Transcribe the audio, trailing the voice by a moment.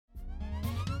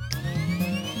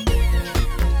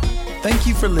Thank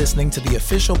you for listening to the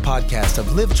official podcast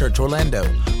of Live Church Orlando,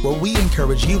 where we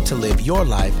encourage you to live your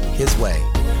life His way.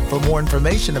 For more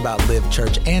information about Live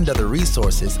Church and other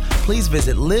resources, please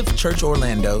visit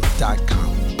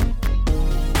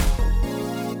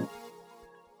livechurchorlando.com.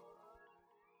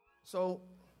 So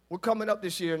we're coming up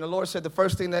this year, and the Lord said the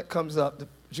first thing that comes up,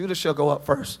 Judah shall go up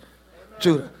first. Amen.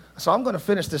 Judah. So I'm going to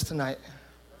finish this tonight.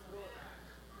 In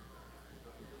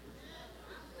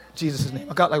Jesus'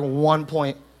 name. I got like 1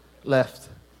 point left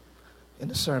in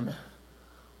the sermon.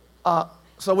 So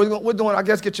we're doing, I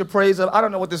guess, get your praise up. I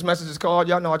don't know what this message is called.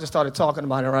 Y'all know I just started talking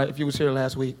about it, right? If you was here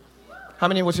last week. How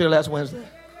many was here last Wednesday?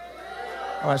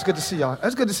 All right, it's good to see y'all.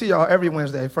 It's good to see y'all every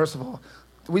Wednesday, first of all.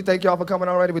 Do we thank y'all for coming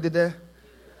already? We did that?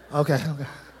 Okay.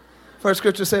 First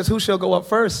scripture says, who shall go up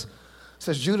first? It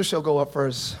says, Judah shall go up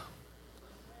first.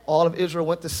 All of Israel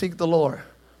went to seek the Lord.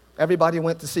 Everybody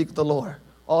went to seek the Lord.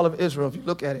 All of Israel, if you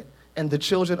look at it. And the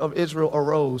children of Israel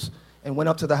arose and went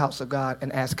up to the house of God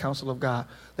and asked counsel of God.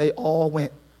 They all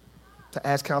went to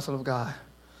ask counsel of God.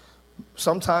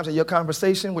 Sometimes in your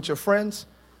conversation with your friends,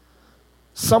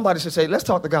 somebody should say, let's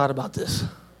talk to God about this.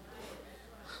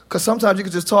 Because sometimes you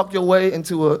can just talk your way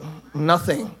into a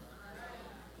nothing.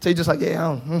 So you're just like,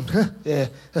 yeah.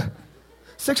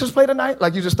 Sixers play tonight?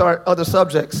 Like you just start other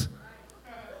subjects.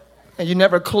 And you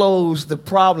never close the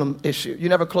problem issue. You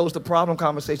never close the problem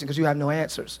conversation because you have no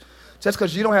answers. Just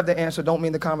because you don't have the answer don't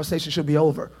mean the conversation should be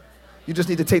over. You just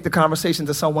need to take the conversation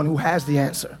to someone who has the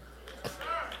answer.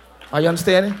 Are you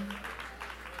understanding?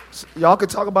 So y'all can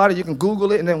talk about it. You can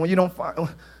Google it. And then when you don't find,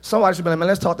 somebody should be like, man,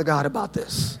 let's talk to God about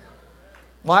this.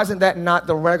 Why isn't that not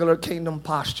the regular kingdom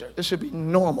posture? It should be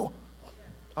normal.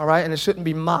 All right? And it shouldn't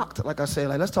be mocked. Like I say,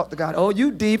 like, let's talk to God. Oh,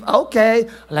 you deep. Okay.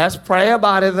 Let's pray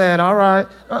about it then. All right.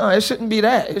 It shouldn't be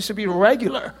that. It should be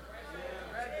regular.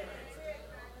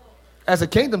 As a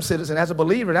kingdom citizen, as a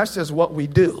believer, that's just what we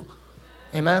do.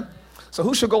 Amen? So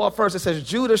who should go up first? It says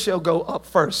Judah shall go up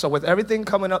first. So with everything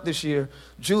coming up this year,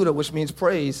 Judah, which means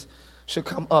praise, should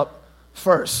come up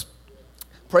first.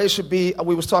 Praise should be,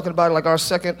 we was talking about it like our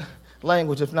second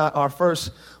language, if not our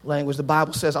first language. The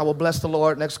Bible says, I will bless the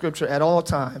Lord, next scripture, at all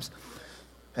times.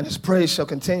 And his praise shall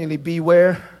continually be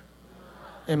where?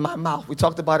 In my mouth. We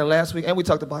talked about it last week, and we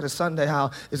talked about it Sunday, how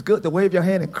it's good to wave your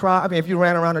hand and cry. I mean, if you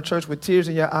ran around the church with tears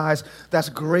in your eyes, that's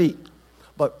great.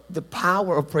 But the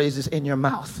power of praise is in your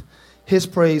mouth. His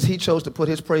praise, he chose to put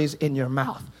his praise in your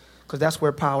mouth, because that's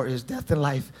where power is. Death and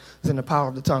life is in the power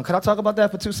of the tongue. Can I talk about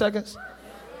that for 2 seconds?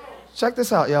 Check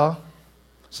this out, y'all.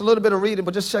 It's a little bit of reading,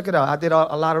 but just check it out. I did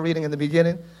a lot of reading in the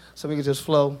beginning, so we could just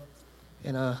flow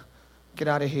and get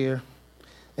out of here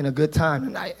in a good time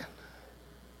tonight.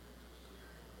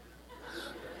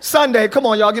 Sunday, come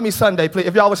on, y'all, give me Sunday, please.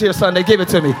 If y'all was here Sunday, give it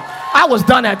to me. I was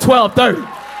done at 12:30.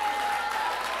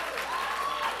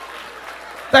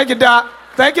 Thank you, Doc.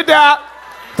 Thank you, Doc.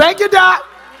 Thank you, Doc.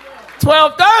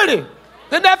 12:30.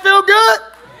 Didn't that feel good?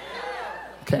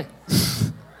 Okay.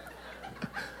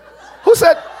 Who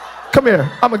said, come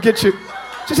here, I'm going to get you.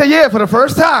 She said, yeah, for the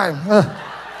first time.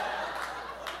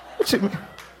 What you mean?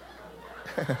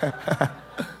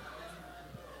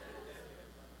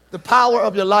 The power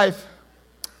of your life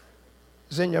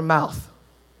is in your mouth.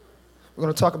 We're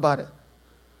going to talk about it.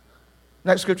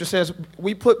 Next scripture says,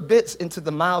 we put bits into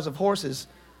the mouths of horses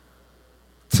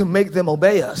to make them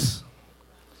obey us.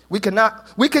 We can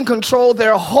control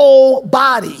their whole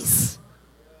bodies.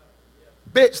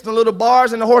 Bits, the little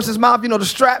bars in the horse's mouth, you know, the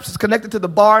straps is connected to the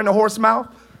bar in the horse's mouth.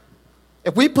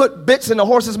 If we put bits in the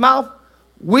horse's mouth,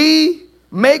 we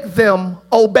make them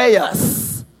obey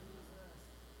us.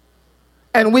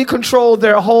 And we control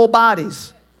their whole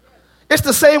bodies. It's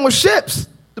the same with ships,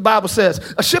 the Bible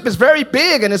says. A ship is very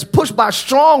big and it's pushed by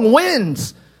strong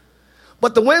winds.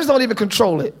 But the winds don't even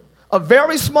control it. A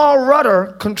very small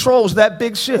rudder controls that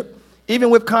big ship, even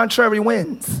with contrary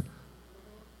winds.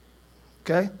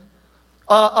 Okay?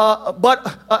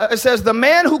 But it says the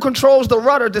man who controls the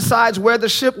rudder decides where the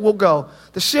ship will go.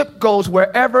 The ship goes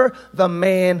wherever the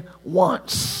man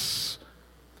wants.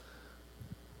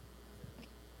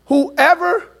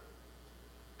 Whoever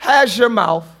has your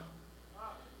mouth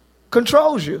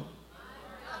controls you.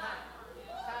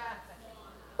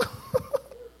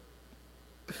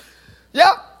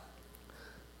 Yep.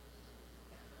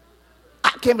 I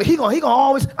can't believe he gonna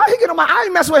always, he get on my, I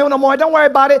ain't messing with him no more. Don't worry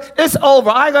about it. It's over.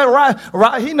 I ain't gonna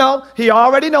right. He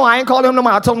already know I ain't calling him no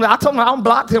more. I told him I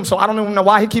unblocked him, so I don't even know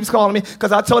why he keeps calling me,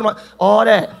 because I told him all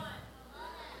that.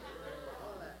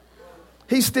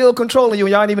 He's still controlling you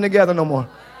and y'all ain't even together no more.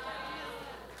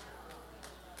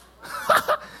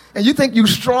 And you think you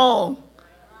strong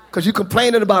because you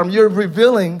complaining about him. You're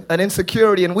revealing an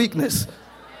insecurity and weakness.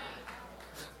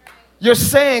 You're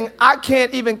saying I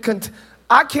can't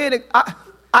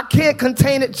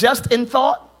contain it just in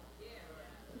thought.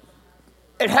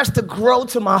 It has to grow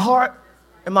to my heart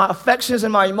and my affections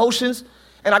and my emotions,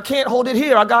 and I can't hold it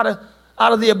here. I gotta,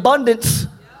 out of the abundance.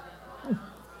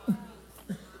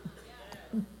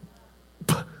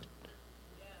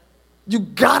 You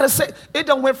gotta say, it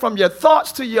done went from your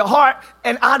thoughts to your heart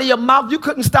and out of your mouth. You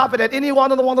couldn't stop it at any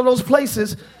one of those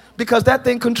places because that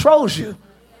thing controls you.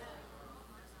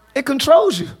 It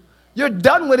controls you. You're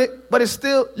done with it, but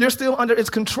you're still under its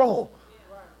control.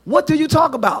 What do you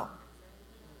talk about?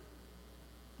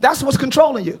 That's what's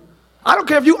controlling you. I don't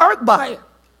care if you irked by it.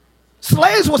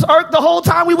 Slaves was irked the whole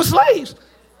time we were slaves.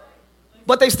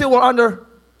 But they still were under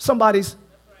somebody's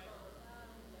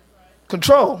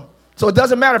control. So it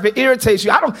doesn't matter if it irritates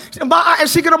you. And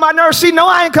she get on my nerves. She know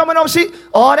I ain't coming home.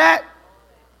 All that.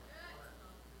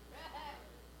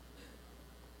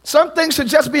 Some things should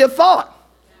just be a thought.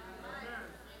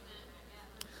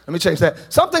 Let me change that.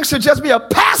 Some things should just be a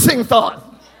passing thought.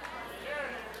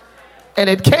 And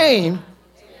it came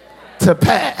to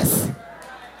pass.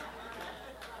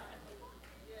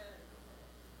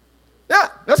 Yeah,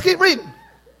 let's keep reading.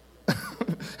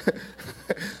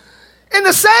 In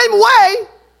the same way,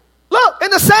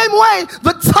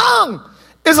 the tongue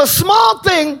is a small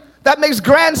thing that makes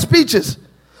grand speeches,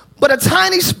 but a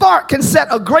tiny spark can set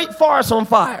a great forest on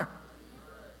fire.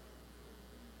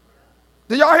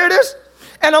 Do y'all hear this?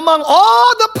 And among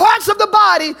all the parts of the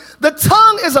body, the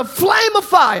tongue is a flame of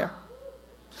fire.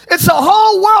 It's a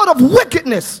whole world of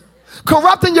wickedness,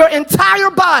 corrupting your entire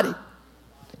body.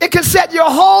 It can set your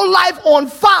whole life on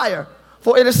fire,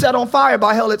 for it is set on fire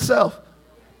by hell itself.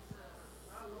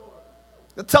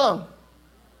 The tongue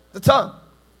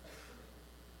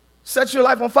sets your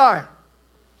life on fire.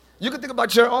 You can think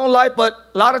about your own life,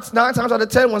 but 9 times out of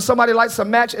 10, when somebody lights a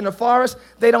match in the forest,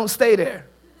 they don't stay there.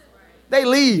 They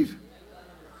leave.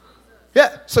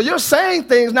 Yeah, so you're saying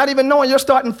things not even knowing you're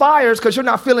starting fires because you're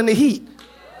not feeling the heat.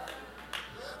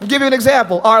 I'll give you an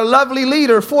example. Our lovely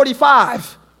leader,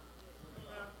 45.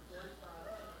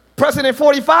 President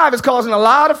 45 is causing a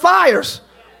lot of fires,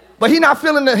 but he's not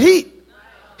feeling the heat.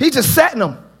 He's just setting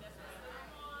them.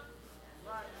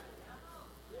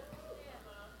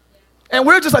 And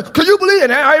we're just like, can you believe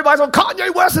it? And everybody's on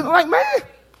Kanye West. And I'm like, man,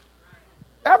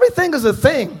 everything is a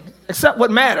thing except what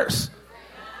matters.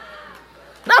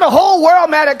 Not the whole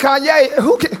world mad at Kanye.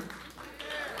 Who can?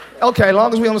 Okay, as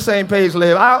long as we're on the same page,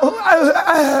 Liv.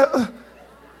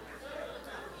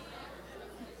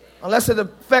 Unless it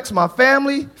affects my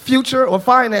family, future, or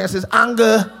finances,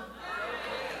 anger.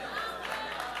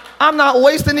 I'm not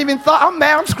wasting even thought. I'm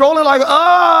mad. I'm scrolling like,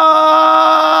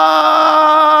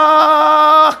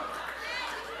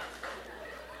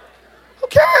 Who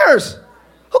cares?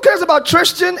 Who cares about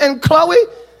Tristan and Chloe?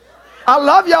 I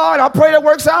love y'all and I pray that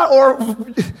works out.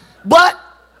 But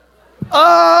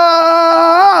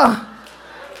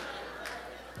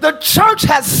the church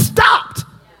has stopped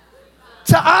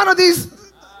to honor these.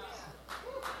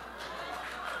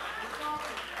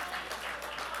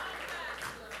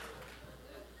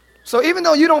 So even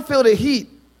though you don't feel the heat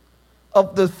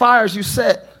of the fires you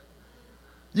set,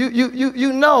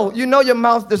 you know your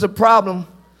mouth, there's a problem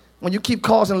when you keep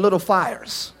causing little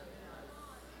fires.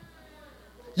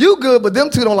 You good, but them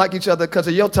two don't like each other because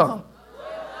of your tongue.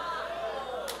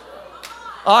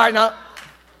 All right, now,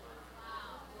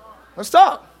 let's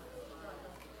talk.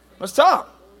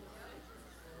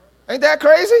 Ain't that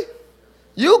crazy?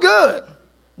 You good,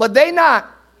 but they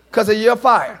not because of your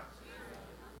fire.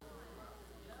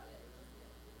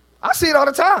 I see it all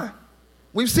the time.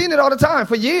 We've seen it all the time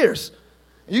for years.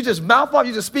 You just mouth off,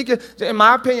 you just speak it. In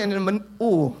my opinion,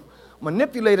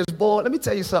 manipulators, boy, let me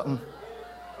tell you something.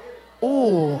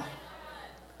 Ooh,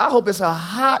 I hope it's a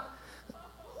hot.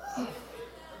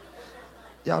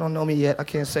 Y'all don't know me yet. I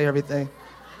can't say everything.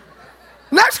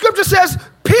 Next scripture says,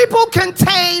 you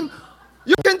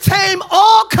can tame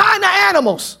all kind of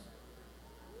animals.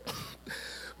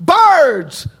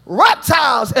 Birds,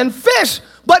 reptiles, and fish,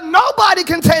 but nobody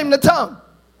can tame the tongue.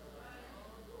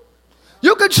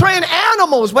 You can train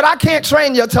animals, but I can't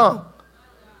train your tongue.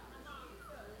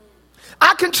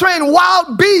 I can train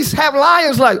wild beasts, have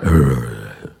lions like.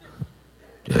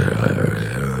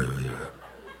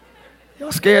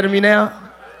 Y'all scared of me now?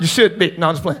 You should be. No,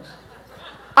 I'm just playing.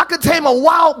 I could tame a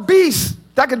wild beast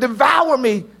that could devour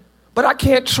me, but I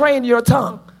can't train your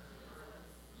tongue.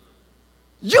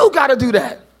 You got to do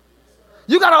that.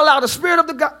 You got to allow the Spirit of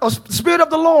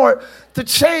the Lord to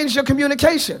change your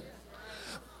communication.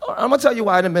 I'm going to tell you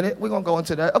why in a minute. We're going to go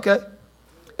into that. Okay.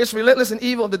 It's relentless and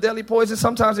evil, the deadly poison.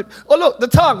 Sometimes the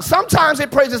tongue. Sometimes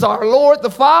it praises our Lord, the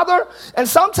Father, and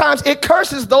sometimes it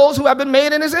curses those who have been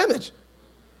made in his image.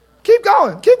 Keep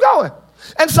going, keep going.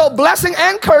 And so blessing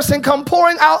and cursing come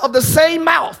pouring out of the same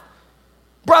mouth.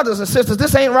 Brothers and sisters,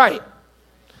 this ain't right.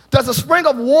 Does a spring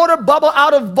of water bubble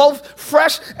out of both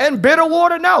fresh and bitter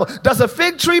water? No. Does a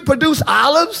fig tree produce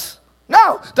olives?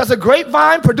 No. Does a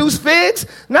grapevine produce figs?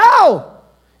 No.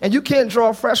 And you can't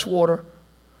draw fresh water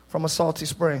from a salty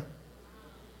spring.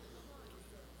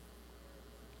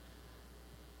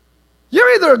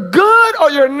 You're either good or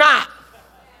you're not.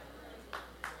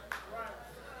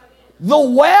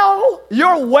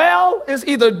 Your well is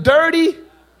either dirty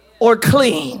or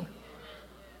clean.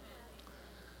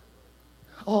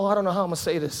 Oh, I don't know how I'm going to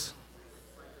say this.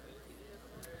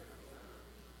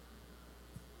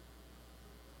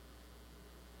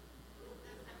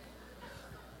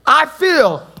 I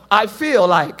feel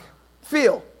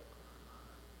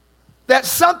that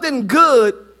something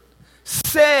good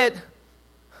said,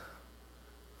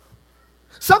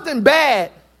 something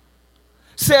bad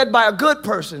said by a good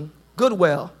person, good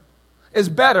well, is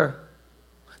better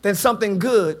than something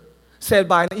good said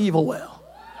by an evil well.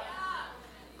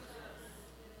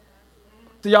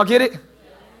 Do y'all get it?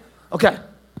 Okay.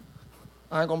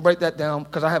 I ain't going to break that down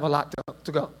because I have a lot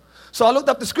to go. So I looked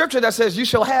up the scripture that says, you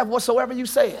shall have whatsoever you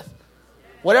saith.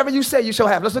 Whatever you say, you shall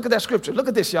have. Let's look at that scripture. Look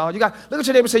at this, y'all. Look at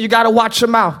your neighbor and say, you got to watch your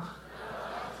mouth.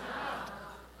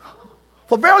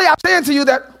 For verily I'm saying to you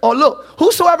that,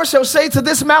 whosoever shall say to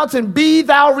this mountain, be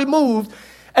thou removed,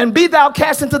 and be thou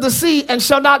cast into the sea, and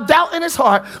shall not doubt in his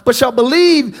heart, but shall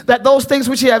believe that those things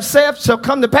which he hath said shall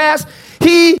come to pass,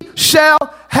 he shall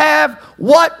have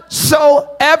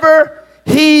whatsoever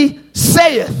he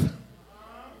saith.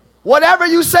 Whatever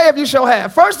you saith, you shall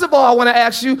have. First of all, I want to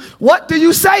ask you, what do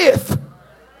you saith?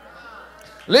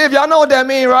 Liv, y'all know what that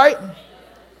means, right?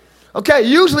 Okay,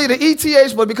 usually the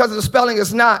ETH, but because of the spelling,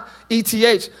 it's not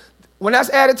ETH. When that's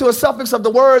added to a suffix of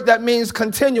the word, that means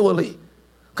continually.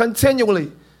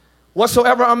 Continually.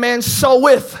 Whatsoever a man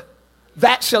soweth,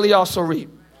 that shall he also reap.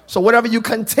 So whatever you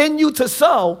continue to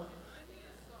sow,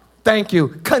 thank you,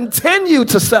 continue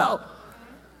to sow.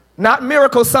 Not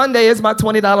Miracle Sunday is my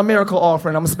 $20 miracle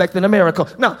offering. I'm expecting a miracle.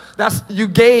 No, you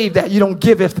gave that. You don't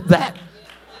giveth that.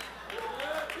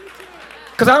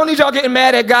 Because I don't need y'all getting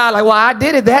mad at God like, well, I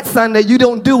did it that Sunday. You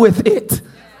don't do with it.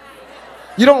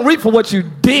 You don't reap from what you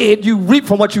did. You reap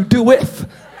from what you do with.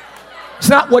 It's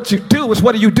not what you do. It's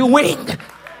what are you doing.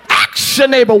 Ask your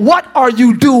neighbor, what are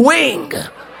you doing?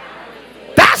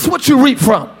 That's what you reap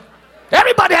from.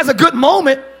 Everybody has a good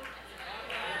moment.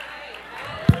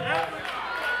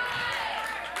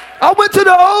 I went to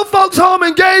the old folks' home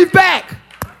and gave back.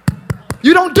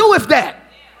 You don't do with that.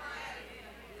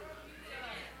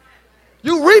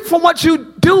 You reap from what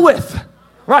you do with.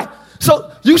 Right.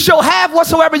 So you shall have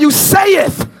whatsoever you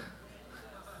saith.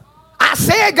 I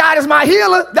said God is my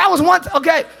healer. That was once.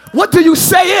 Okay. What do you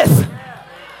saith?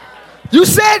 You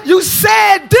said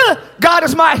God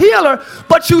is my healer,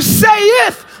 but you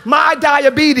saith my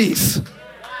diabetes.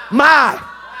 My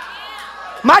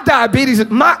diabetes,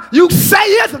 you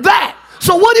saith that.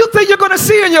 So what do you think you're going to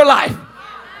see in your life?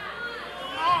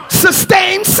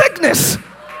 Sustained sickness.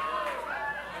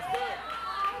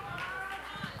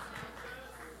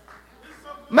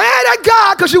 Mad at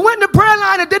God because you went in the prayer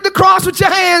line and did the cross with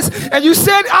your hands and you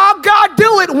said, oh God,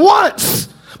 do it once.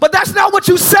 But that's not what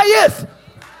you saith.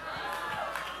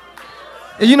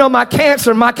 And you know my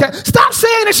cancer. Stop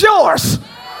saying it's yours.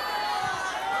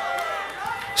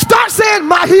 Start saying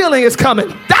my healing is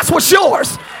coming. That's what's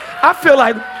yours. I feel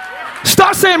like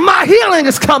start saying my healing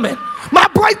is coming. My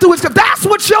breakthrough is coming. That's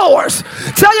what's yours.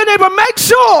 Tell your neighbor, make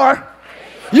sure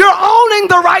you're owning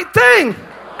the right thing.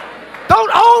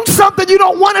 Don't own something you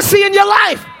don't want to see in your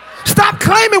life. Stop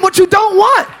claiming what you don't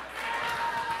want.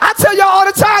 I tell y'all all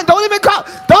the time, don't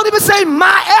even say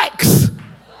my ex.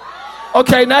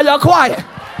 Okay, now y'all quiet.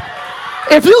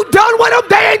 If you done with them,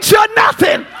 they ain't your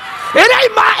nothing. It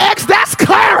ain't my ex, that's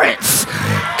Clarence.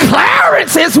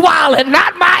 Clarence is wildin',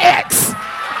 not my ex.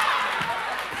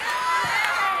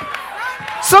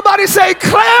 Somebody say,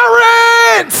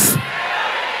 Clarence.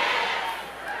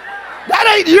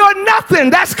 That ain't your nothing,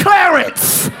 that's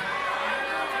Clarence.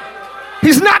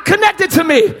 He's not connected to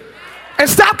me. And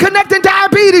stop connecting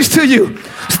diabetes to you.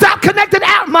 Stop connecting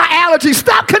my allergies.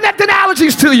 Stop connecting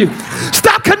allergies to you.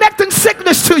 Stop connecting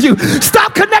sickness to you.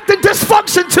 Stop connecting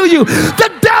dysfunction to you. The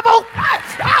devil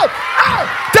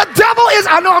is,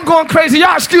 I know I'm going crazy.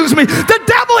 Y'all excuse me. The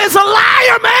devil is a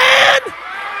liar, man.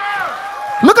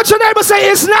 Look at your neighbor and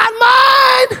say, it's not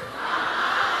mine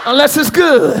unless it's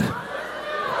good.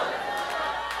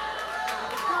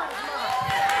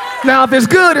 Now, if it's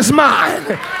good, it's mine.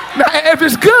 Now, if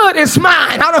it's good, it's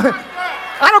mine.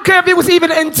 I don't care if it was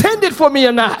even intended for me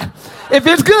or not. If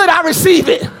it's good, I receive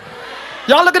it.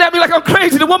 Y'all looking at me like I'm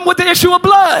crazy. The woman with the issue of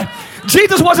blood.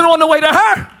 Jesus wasn't on the way to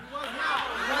her.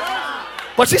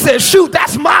 But she said, shoot,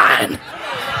 that's mine.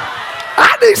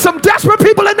 I need some desperate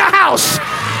people in the house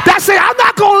that say, I'm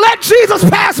not going to let Jesus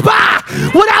pass by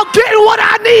without getting what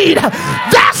I need.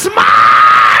 That's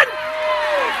mine.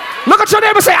 Look at your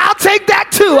neighbor and say, I'll take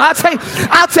that too.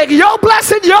 I'll take your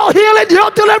blessing, your healing, your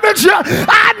deliverance.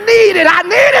 I need it. I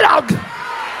need it.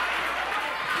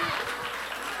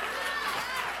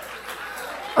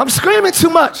 I'm screaming too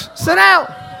much. Sit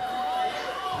down.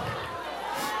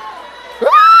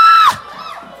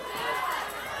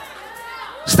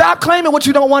 Stop claiming what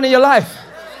you don't want in your life,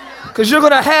 because you're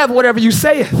going to have whatever you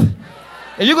say it.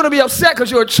 And you're going to be upset because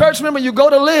you're a church member, you go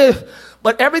to live,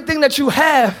 but everything that you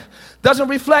have doesn't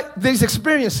reflect these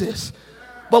experiences.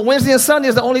 But Wednesday and Sunday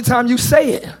is the only time you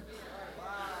say it.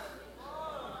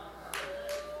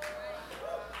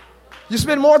 You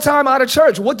spend more time out of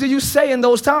church. What do you say in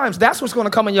those times? That's what's going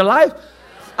to come in your life.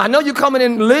 I know you come in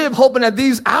and live hoping that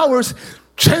these hours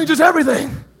changes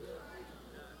everything.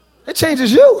 It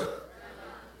changes you.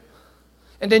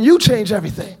 And then you change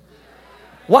everything.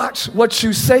 Watch what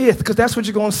you saith, because that's what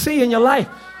you're going to see in your life.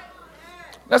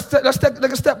 Let's take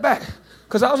a step back,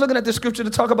 because I was looking at this scripture to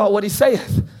talk about what he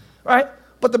saith, right?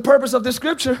 But the purpose of this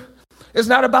scripture is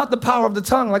not about the power of the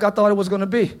tongue like I thought it was going to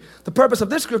be. The purpose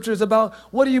of this scripture is about,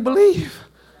 what do you believe?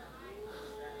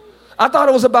 I thought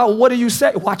it was about, what do you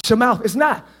say? Watch your mouth. It's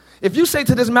not. If you say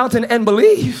to this mountain and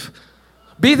believe,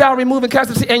 be thou removed and cast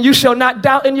into the sea, and you shall not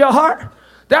doubt in your heart.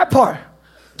 That part.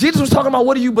 Jesus was talking about,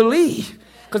 what do you believe?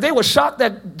 Because they were shocked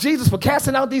that Jesus for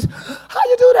casting out these. How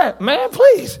you do that? Man,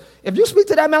 please. If you speak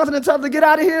to that mountain and tell them to get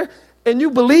out of here, and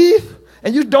you believe,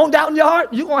 and you don't doubt in your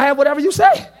heart, you're going to have whatever you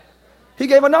say. He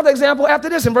gave another example after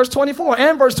this in verse 24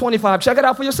 and verse 25. Check it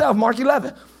out for yourself, Mark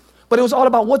 11. But it was all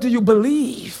about, what do you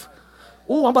believe?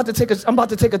 Ooh, I'm about to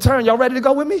take a turn. Y'all ready to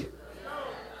go with me?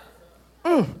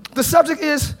 The subject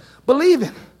is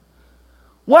believing.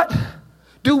 What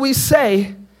do we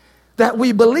say that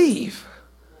we believe?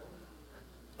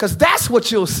 Because that's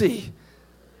what you'll see.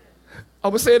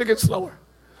 I'm going to say it again slower.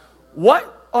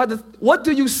 What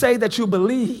do you say that you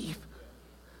believe?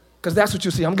 Because that's what you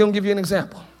see. I'm going to give you an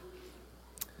example.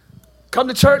 Come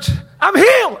to church, I'm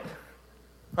healed.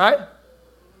 Right?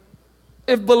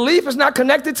 If belief is not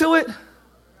connected to it,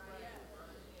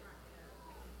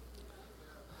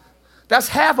 that's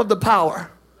half of the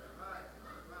power.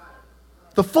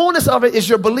 The fullness of it is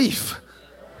your belief.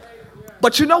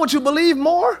 But you know what you believe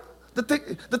more?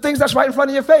 The things that's right in front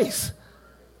of your face.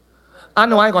 I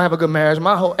know I ain't gonna have a good marriage.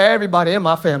 Everybody in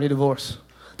my family divorced.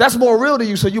 That's more real to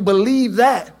you, so you believe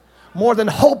that more than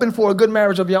hoping for a good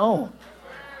marriage of your own.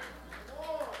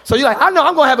 So you're like, I know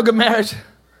I'm gonna have a good marriage.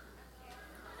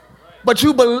 But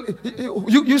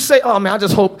you say, oh man, I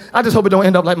just hope it don't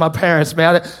end up like my parents,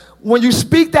 man. When you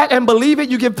speak that and believe it,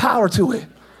 you give power to it.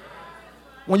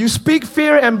 When you speak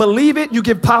fear and believe it, you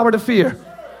give power to fear.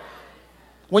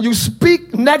 When you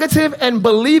speak negative and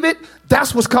believe it,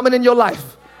 that's what's coming in your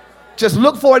life. Just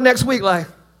look for it next week, like,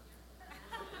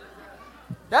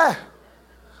 yeah.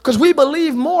 Because we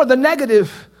believe more the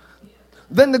negative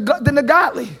than the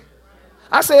godly.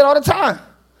 I say it all the time.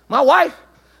 My wife,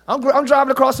 I'm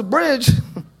driving across the bridge,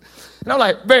 and I'm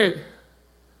like, babe.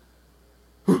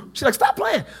 She's like, stop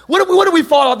playing. What if we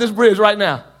fall off this bridge right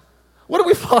now? What if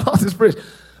we fall off this bridge?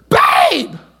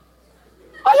 Babe,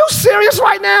 are you serious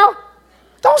right now?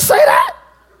 Don't say that.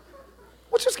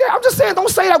 What you scared? I'm just saying, don't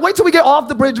say that. Wait till we get off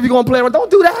the bridge if you're going to play around. Don't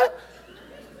do that.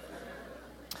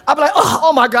 I'll be like,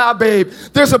 oh my God, babe,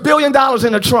 there's $1 billion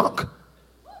in the trunk.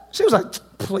 She was like,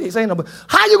 please, ain't no.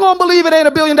 How you going to believe it ain't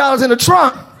 $1 billion in the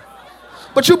trunk,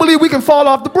 but you believe we can fall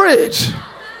off the bridge?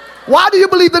 Why do you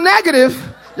believe the negative?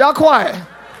 Y'all quiet.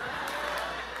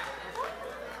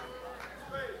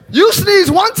 You sneeze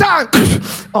one time.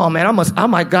 Oh man, I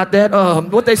might got that.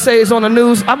 What they say is on the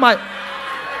news. I might.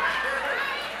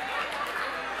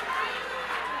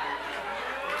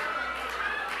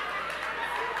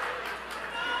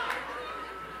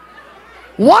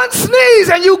 One sneeze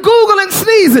and you Googling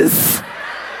sneezes.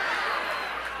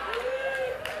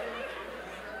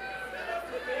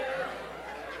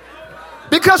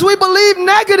 Because we believe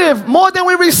negative more than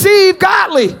we receive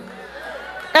godly. And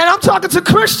I'm talking to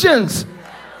Christians.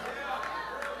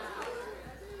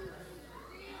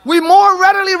 We more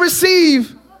readily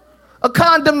receive a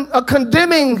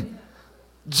condemning,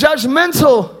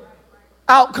 judgmental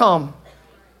outcome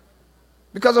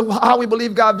because of how we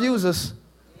believe God views us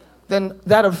than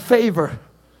that of favor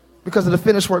because of the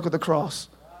finished work of the cross.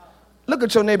 Look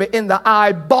at your neighbor in the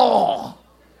eyeball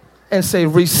and say,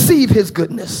 receive his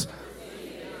goodness.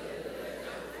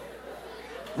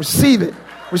 Receive it.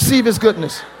 Receive his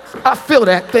goodness. I feel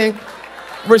that thing.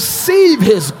 Receive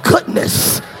his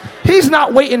goodness. He's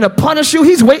not waiting to punish you.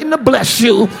 He's waiting to bless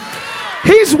you.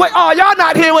 Oh, y'all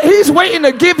not here. He's waiting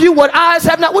to give you what eyes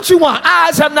have not. What you want?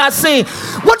 Eyes have not seen.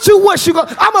 What you wish you go.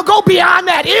 I'm going to go beyond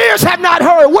that. Ears have not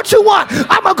heard. What you want?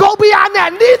 I'm going to go beyond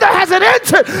that. Neither has it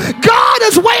entered. God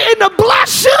is waiting to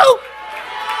bless you.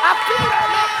 I feel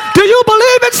that. Do you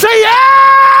believe it? Say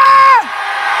yeah.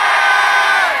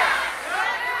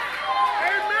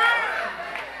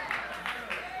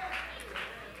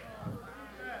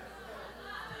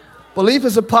 Belief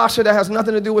is a posture that has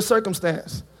nothing to do with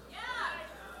circumstance.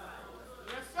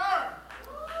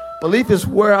 Belief is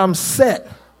where I'm set,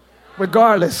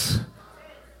 regardless.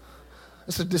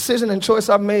 It's a decision and choice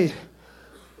I've made.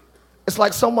 It's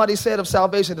like somebody said of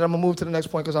salvation, and I'm going to move to the next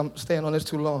point because I'm staying on this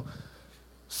too long.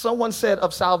 Someone said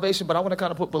of salvation, but I want to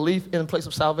kind of put belief in place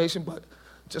of salvation, but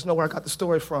just know where I got the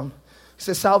story from. He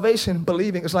said salvation,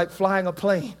 believing, is like flying a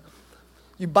plane.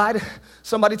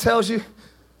 Somebody tells you,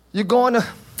 you're going to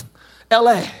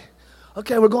L.A.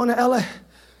 Okay, we're going to L.A.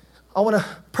 I want to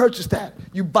purchase that.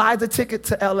 You buy the ticket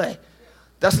to L.A.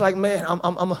 That's like, man, I'm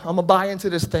going to buy into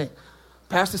this thing.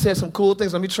 Pastor said some cool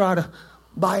things. Let me try to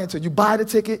buy into it. You buy the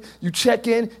ticket. You check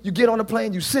in. You get on the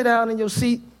plane. You sit down in your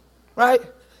seat, right?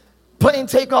 Plane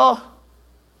take off.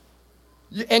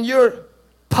 And you're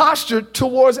postured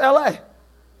towards L.A.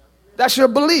 That's your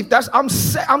belief. I'm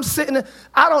sitting there.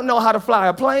 I don't know how to fly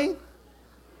a plane.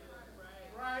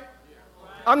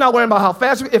 I'm not worrying about how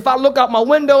fast. If I look out my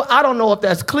window, I don't know if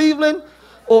that's Cleveland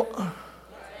or...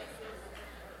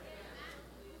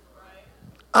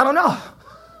 I don't know.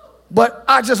 But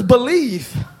I just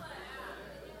believe.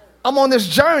 I'm on this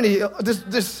journey. I'm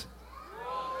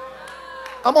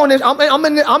on this. I'm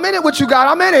in it with you, God.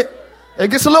 I'm in it. It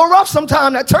gets a little rough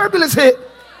sometimes. That turbulence hit.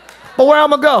 But where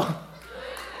I'm going to go?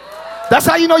 That's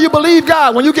how you know you believe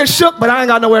God. When you get shook, but I ain't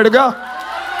got nowhere to go.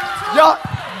 Y'all...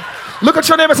 Look at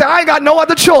your neighbor and say, I ain't got no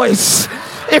other choice.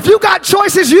 If you got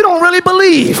choices, you don't really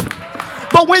believe.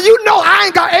 But when you know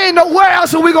ain't nowhere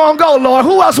else we going to go, Lord,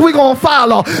 who else are we going to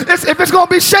follow? If it's going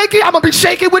to be shaky, I'm going to be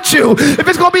shaky with you. If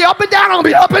it's going to be up and down, I'm going to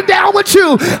be up and down with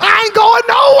you. I ain't going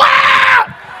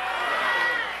nowhere.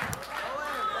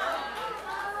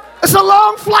 It's a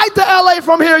long flight to L.A.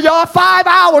 from here, y'all. 5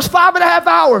 hours, 5.5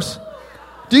 hours.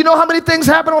 Do you know how many things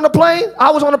happen on the plane?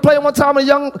 I was on the plane one time, a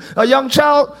young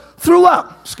child threw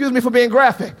up. Excuse me for being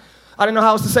graphic. I didn't know how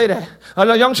else to say that.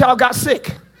 A young child got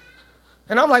sick.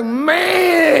 And I'm like,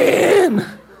 man,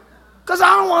 because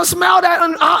I don't want to smell that.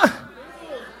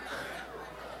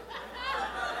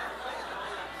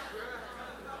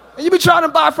 And you be trying to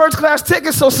buy first class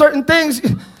tickets so certain things,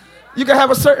 you can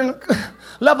have a certain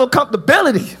level of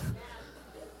comfortability.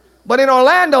 But in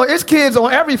Orlando, it's kids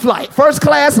on every flight. First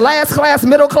class, last class,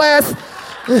 middle class,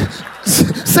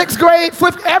 6th grade,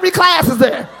 5th, every class is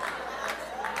there.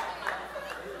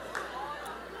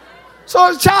 So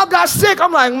his child got sick.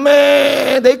 I'm like,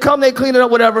 man, they come, they clean it up,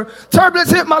 whatever.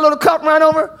 Turbulence hit, my little cup ran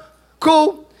over.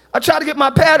 Cool. I tried to get my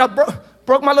pad. I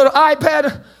broke my little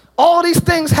iPad. All these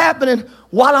things happening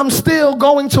while I'm still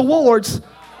going towards.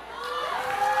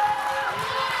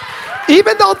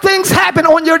 Even though things happen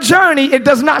on your journey, it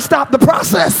does not stop the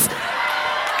process.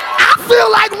 I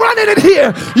feel like running it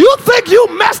here. You think you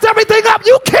messed everything up?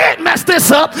 You can't mess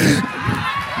this up.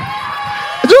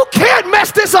 You can't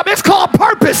mess this up. It's called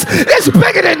purpose. It's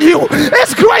bigger than you.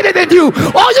 It's greater than you.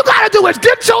 All you got to do is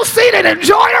get your seat and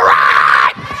enjoy the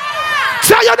ride.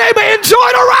 Tell your neighbor, enjoy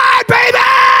the ride, baby.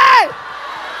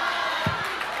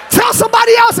 Tell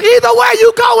somebody else, either way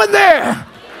you going there.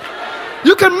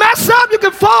 You can mess up, you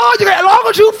can fall, as long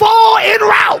as you fall en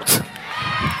route.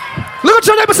 Look at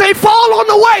your neighbor and say, fall on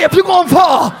the way if you're going to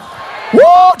fall.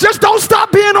 Woo, just don't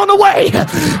stop being on the way.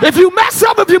 If you mess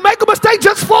up, if you make a mistake,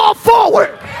 just fall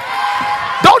forward.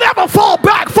 Don't ever fall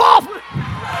back. Fall.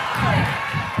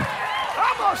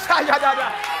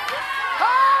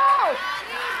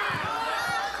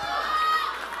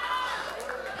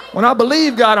 When I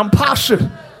believe God, I'm postured.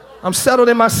 I'm settled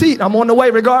in my seat. I'm on the way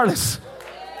regardless.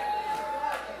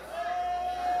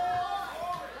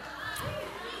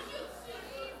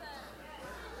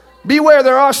 Beware,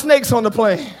 there are snakes on the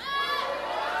plane.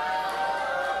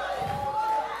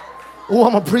 Oh,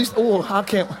 I'm a priest. Oh, I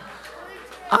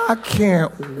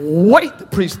can't wait to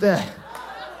preach that.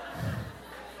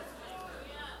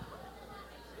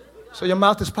 So your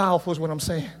mouth is powerful is what I'm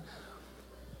saying.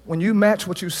 When you match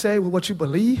what you say with what you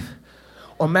believe,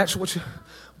 or match what you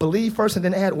believe first and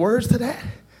then add words to that,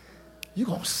 you're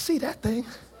going to see that thing.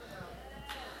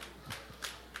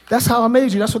 That's how I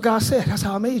made you. That's what God said. That's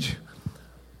how I made you.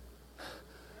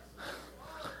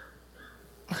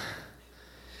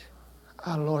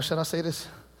 Oh, Lord, should I say this?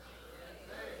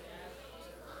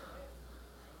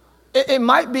 It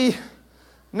might be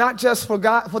not just for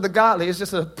God, for the godly. It's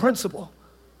just a principle,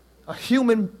 a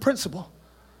human principle.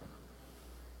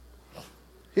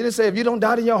 He didn't say, if you don't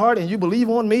doubt in your heart and you believe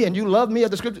on me and you love me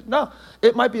at the scripture. No,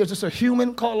 it might be just a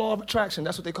human called law of attraction.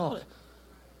 That's what they call it.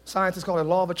 Scientists call it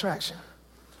law of attraction.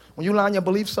 When you line your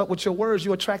beliefs up with your words,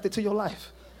 you attract it to your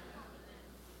life.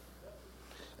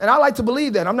 And I like to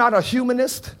believe that. I'm not a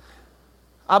humanist.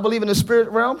 I believe in the spirit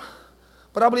realm.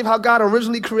 But I believe how God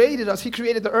originally created us. He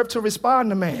created the earth to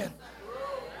respond to man.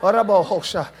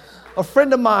 A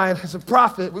friend of mine is a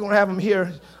prophet. We're going to have him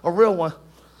here, a real one.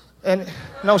 And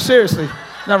no, seriously,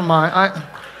 never mind.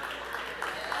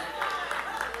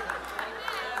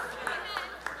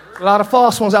 A lot of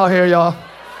false ones out here, y'all.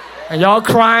 And y'all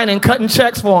crying and cutting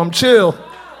checks for them. Chill.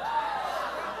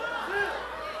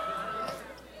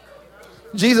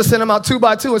 Jesus sent them out 2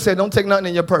 by 2 and said, don't take nothing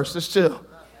in your purse. Just chill.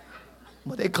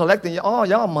 But they collecting all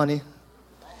y'all money.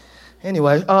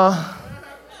 Anyway,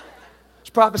 this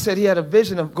prophet said he had a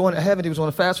vision of going to heaven. He was on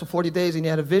a fast for 40 days, and he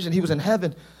had a vision. He was in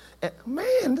heaven. And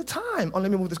man, the time. Oh,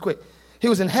 let me move this quick. He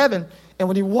was in heaven, and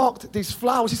when he walked, these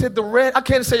flowers, he said the red, I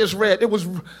can't say it's red. It was,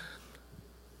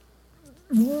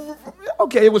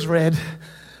 okay, it was red.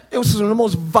 It was the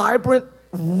most vibrant,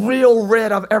 real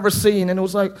red I've ever seen. And it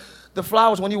was like the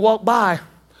flowers, when you walk by,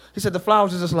 he said the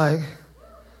flowers are just like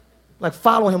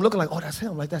following him, looking like, oh, that's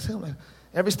him, like that's him. Like,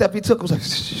 every step he took was like,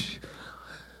 shh.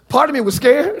 Part of me was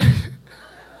scared,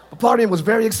 but part of me was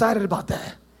very excited about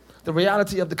that. The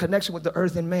reality of the connection with the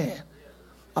earth and man.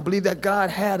 I believe that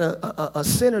God had a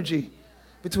synergy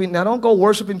between, now don't go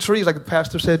worshiping trees like the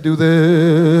pastor said, do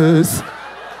this.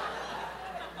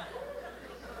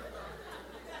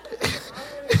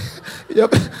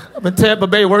 Yep, I'm in Tampa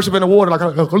Bay worshiping the water like,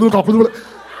 I'm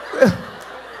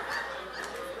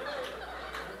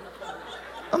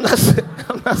not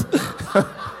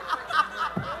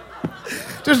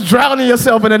just drowning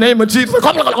yourself in the name of Jesus. Get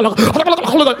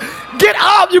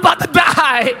up, you about to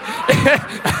die.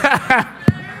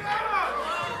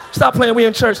 Stop playing, we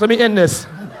in church. Let me end this.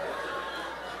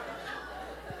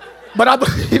 But I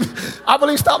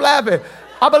believe, stop laughing.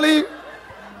 I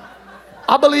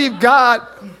believe God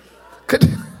could.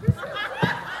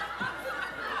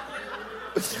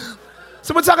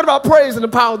 So we're talking about praise and the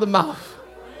power of the mouth.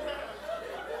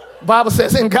 The Bible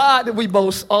says, in God we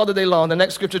boast all the day long. The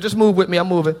next scripture, just move with me, I'm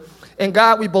moving. In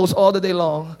God we boast all the day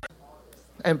long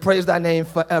and praise thy name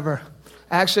forever.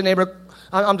 Ask your neighbor,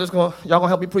 y'all gonna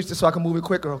help me preach this so I can move it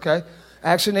quicker, okay?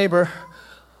 Ask your neighbor,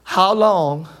 how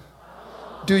long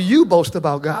do you boast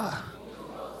about God?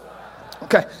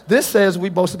 Okay, this says we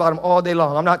boast about him all day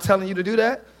long. I'm not telling you to do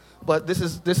that, but this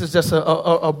is just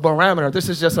a barometer. This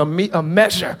is just a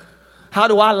measure. How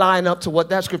do I line up to what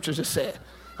that scripture just said?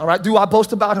 All right, do I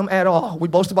boast about him at all? We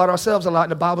boast about ourselves a lot,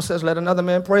 and the Bible says, let another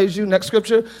man praise you. Next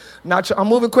scripture, I'm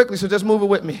moving quickly, so just move it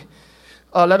with me.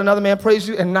 Let another man praise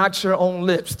you and not your own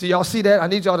lips. Do y'all see that? I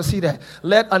need y'all to see that.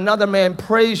 Let another man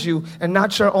praise you and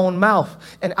not your own mouth.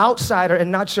 An outsider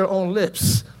and not your own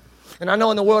lips. And I know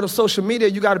in the world of social media,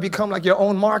 you got to become like your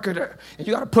own marketer. And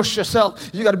you got to push yourself.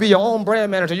 You got to be your own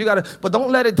brand manager. But don't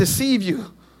let it deceive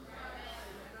you.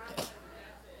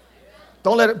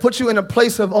 Don't let it put you in a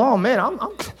place of, oh, man,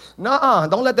 nuh-uh.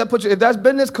 Don't let that put you, if that's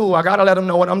business, cool. I got to let them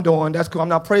know what I'm doing. That's cool. I'm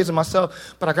not praising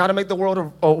myself, but I got to make the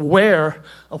world aware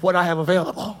of what I have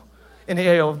available in the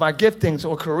area of my giftings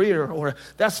or career, or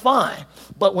that's fine.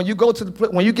 But when you get to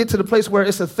the place where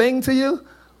it's a thing to you,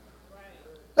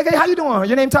 like, hey, how you doing?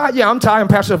 Your name Ty? Yeah, I'm Ty. I'm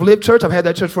pastor of Live Church. I've had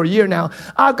that church for a year now.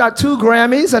 I've got 2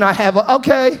 Grammys, and I have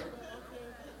okay,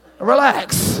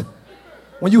 relax.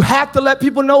 When you have to let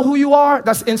people know who you are,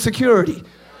 that's insecurity.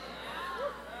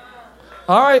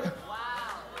 All right?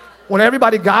 When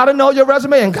everybody got to know your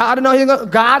resume and got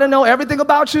to know everything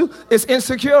about you, it's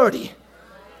insecurity.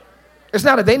 It's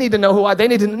not that they need to know who I, they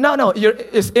need to, no,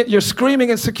 you're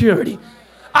screaming insecurity.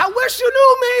 I wish you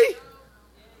knew me.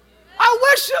 I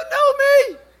wish you knew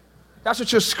me. That's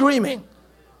what you're screaming.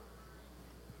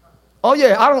 Oh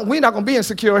yeah, we're not gonna be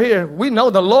insecure here. We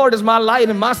know the Lord is my light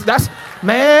and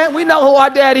man, we know who our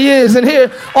daddy is in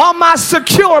here. All my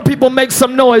secure people make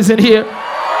some noise in here.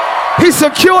 He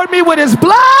secured me with his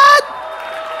blood.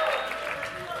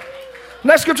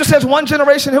 Next scripture says 1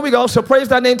 generation, here we go. So praise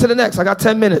thy name to the next. I got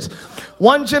 10 minutes.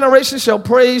 One generation shall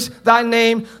praise thy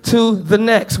name to the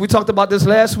next. We talked about this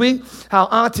last week, how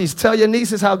aunties tell your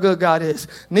nieces how good God is.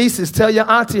 Nieces tell your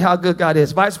auntie how good God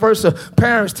is. Vice versa.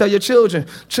 Parents tell your children.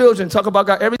 Children talk about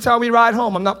God. Every time we ride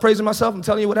home, I'm not praising myself, I'm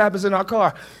telling you what happens in our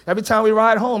car. Every time we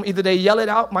ride home, either they yell it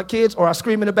out, my kids, or I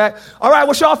scream in the back, all right,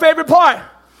 what's your favorite part?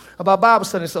 About Bible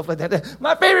study and stuff like that.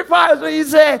 My favorite part is when you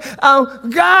say,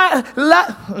 God,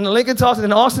 and the Lincoln toss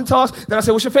and the Austin toss. Then I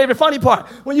say, what's your favorite funny part?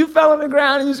 When you fell on the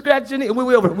ground and you scratched your knee.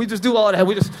 We just do all that.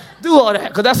 We just do all that.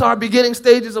 Because that's our beginning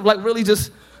stages of like really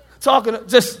just talking,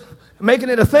 just making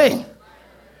it a thing.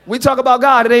 We talk about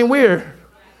God, it ain't weird.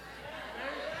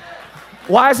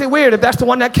 Why is it weird if that's the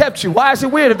one that kept you? Why is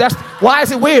it weird why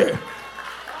is it weird?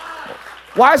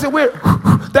 Why is it weird?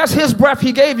 That's his breath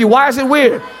he gave you. Why is it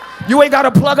weird? You ain't got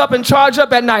to plug up and charge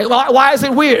up at night. Why is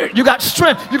it weird? You got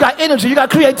strength, you got energy, you got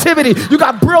creativity, you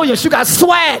got brilliance, you got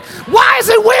swag. Why is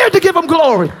it weird to give him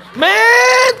glory?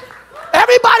 Man,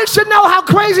 everybody should know how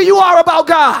crazy you are about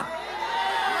God.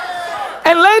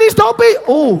 And ladies, don't be,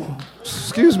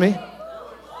 excuse me.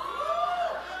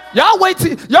 Y'all wait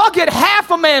till, y'all get half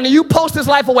a man and you post his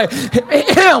life away.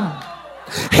 Him,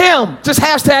 just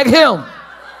hashtag him.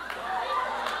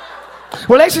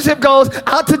 Relationship goes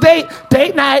out to date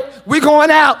night, we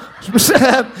going out,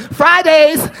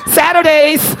 Fridays,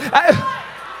 Saturdays,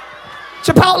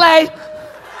 Chipotle.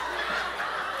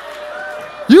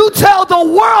 You tell the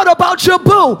world about your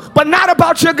boo, but not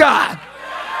about your God.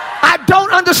 I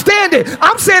don't understand it.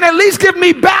 I'm saying at least give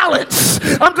me balance.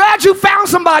 I'm glad you found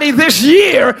somebody this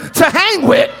year to hang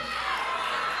with.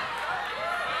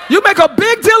 You make a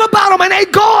big deal about them and they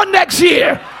gone next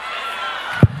year.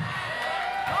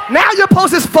 Now your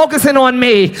post is focusing on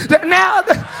me. Now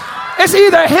it's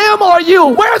either him or you.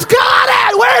 Where's God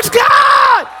at? Where's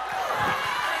God?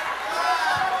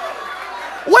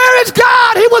 Where is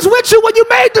God? He was with you when you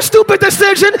made the stupid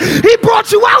decision. He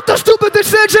brought you out the stupid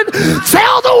decision.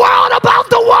 Tell the world about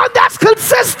the one that's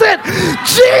consistent.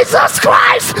 Jesus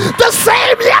Christ, the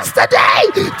same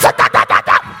yesterday.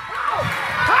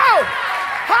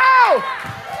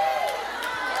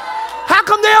 How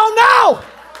come they don't know?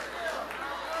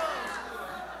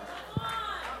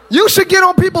 You should get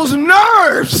on people's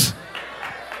nerves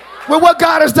with what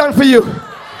God has done for you.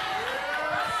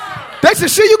 They said,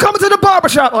 "See you coming to the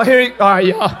barbershop." Oh, here he, all right,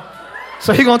 y'all.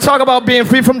 So he gonna talk about being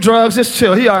free from drugs. Just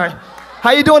chill. He all right.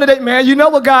 How you doing today, man? You know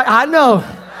what God? I know.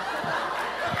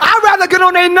 I'd rather get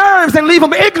on their nerves than leave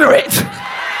them ignorant.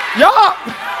 Y'all.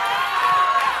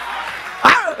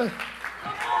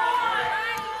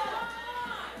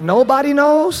 Nobody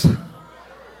knows.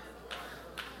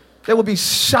 They will be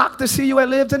shocked to see you at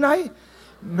Live tonight.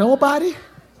 Nobody.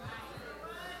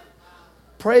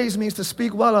 Praise means to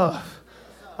speak well of.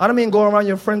 I don't mean go around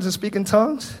your friends and speak in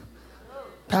tongues.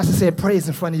 Pastor said praise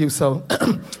in front of you, so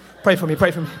pray for me,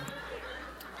 pray for me.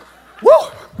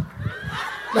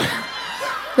 Woo!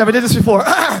 Never did this before.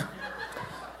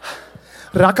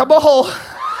 Rakaboho.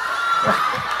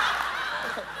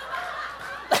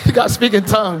 You got to speak in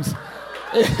tongues.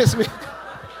 It's me.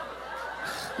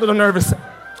 A little nervous.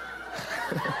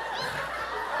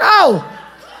 No!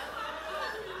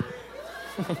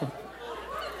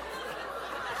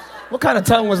 What kind of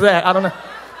tongue was that? I don't know.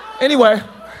 Anyway,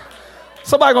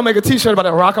 somebody gonna make a t-shirt about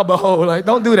that rockaboho. Like,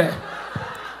 don't do that.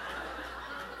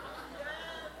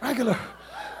 Regular.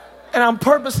 And I'm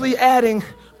purposely adding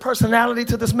personality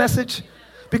to this message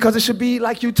because it should be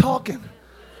like you talking.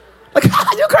 Like,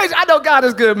 you crazy. I know God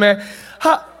is good, man.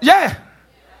 Yeah.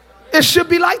 It should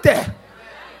be like that.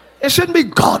 It shouldn't be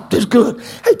God is good.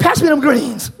 Hey, pass me them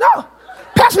greens. No.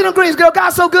 Pass me them greens, girl.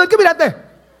 God's so good. Give me that thing.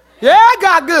 Yeah,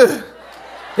 God good.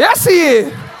 Yes, he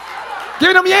is. Give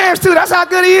me them yams, too. That's how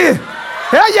good he is.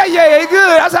 Yeah, he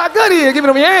good. That's how good he is. Give me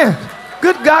them yams.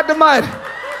 Good God Almighty.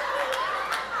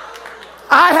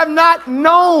 I have not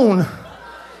known,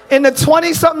 in the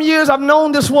 20-something years I've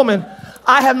known this woman,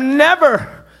 I have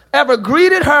never, ever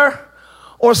greeted her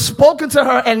or spoken to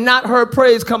her and not heard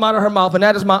praise come out of her mouth. And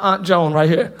that is my Aunt Joan right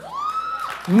here.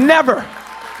 Never.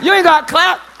 You ain't got to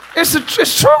clap. It's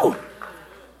true.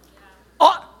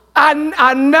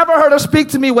 I never heard her speak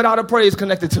to me without a praise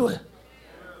connected to it.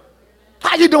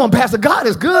 How you doing, Pastor? God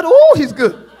is good. Oh, he's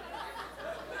good.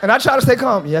 And I try to stay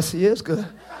calm. Yes, he is good.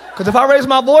 Because if I raise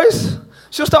my voice,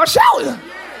 she'll start shouting.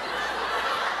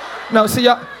 No, see,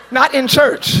 y'all, not in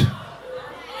church.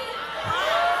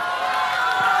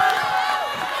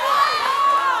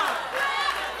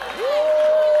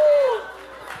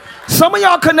 Some of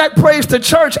y'all connect praise to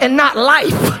church and not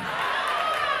life.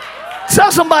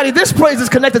 Tell somebody this praise is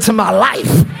connected to my life.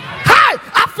 Hi,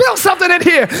 I feel something in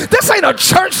here. This ain't a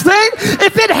church thing.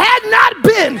 If it had not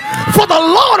been for the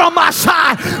Lord on my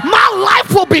side, my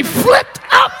life will be flipped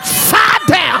upside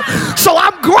down. So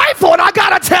I'm grateful, and I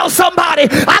gotta tell somebody.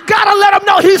 I gotta let them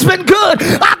know he's been good.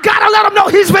 I gotta let them know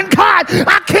he's been kind.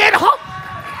 I can't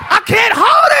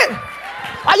hold it.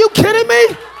 Are you kidding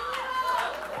me?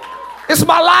 It's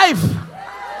my life.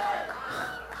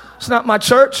 It's not my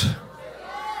church.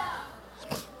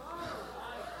 It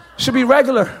should be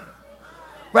regular.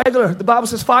 Regular. The Bible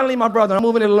says, finally, my brother, I'm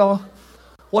moving it along.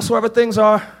 Whatsoever things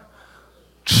are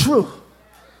true,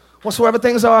 whatsoever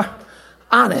things are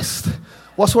honest,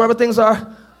 whatsoever things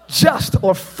are just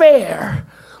or fair,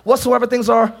 whatsoever things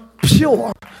are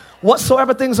pure,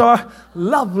 whatsoever things are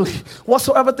lovely,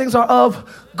 whatsoever things are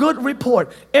of good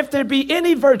report, if there be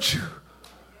any virtue,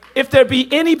 if there be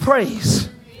any praise,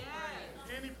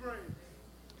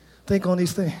 think on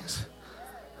these things.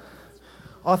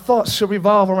 Our thoughts should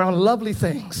revolve around lovely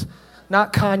things,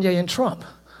 not Kanye and Trump.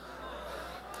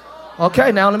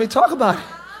 Okay, now let me talk about it.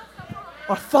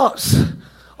 Our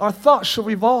thoughts should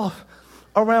revolve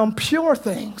around pure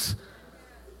things.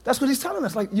 That's what he's telling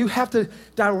us. Like, you have to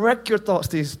direct your thoughts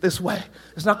this way.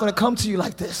 It's not going to come to you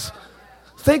like this.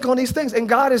 Think on these things. And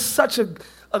God is such a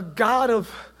God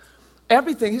of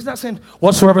everything. He's not saying,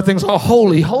 whatsoever things are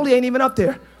holy. Holy ain't even up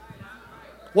there.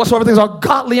 Whatsoever things are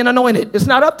godly and anointed. It's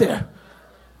not up there.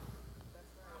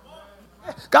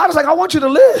 God is like, I want you to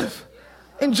live.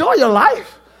 Enjoy your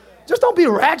life. Just don't be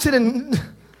ratchet and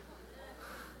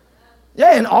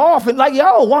off and like,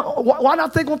 yo, why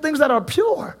not think on things that are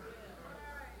pure?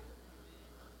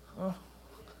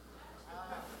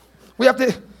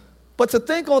 But to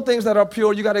think on things that are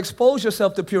pure, you got to expose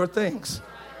yourself to pure things.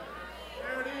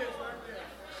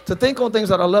 To think on things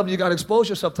that are lovely, you got to expose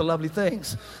yourself to lovely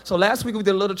things. So last week we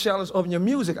did a little challenge on your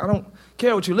music. I don't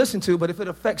care what you listen to, but if it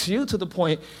affects you to the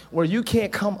point where you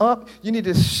can't come up, you need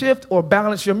to shift or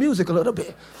balance your music a little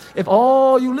bit. If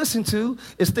all you listen to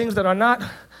is things that are not,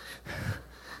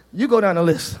 you go down the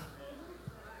list.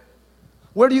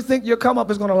 Where do you think your come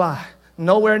up is going to lie?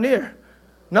 Nowhere near.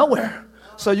 Nowhere.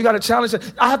 So you got to challenge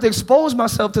it. I have to expose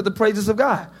myself to the praises of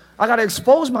God. I got to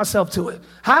expose myself to it.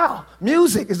 How?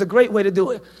 Music is a great way to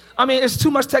do it. I mean, it's too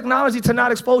much technology to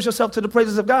not expose yourself to the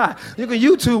praises of God. You can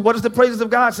YouTube, what does the praises of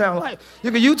God sound like?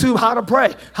 You can YouTube how to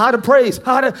pray, how to praise,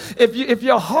 if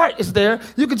your heart is there,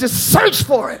 you can just search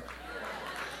for it.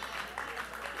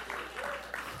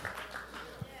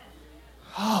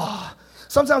 Oh,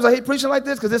 sometimes I hate preaching like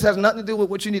this because this has nothing to do with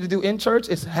what you need to do in church.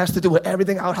 It has to do with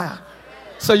everything out high.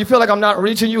 So you feel like I'm not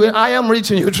reaching you. I am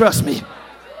reaching you, trust me.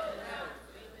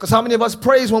 Because how many of us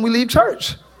praise when we leave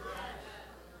church?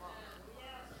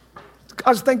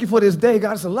 I just thank you for this day.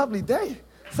 God, it's a lovely day.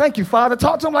 Thank you, Father.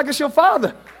 Talk to him like it's your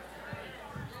father.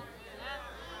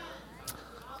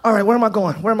 All right, where am I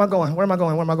going?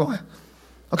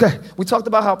 Okay, we talked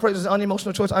about how praise is an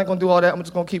unemotional choice. I ain't going to do all that. I'm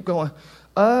just going to keep going.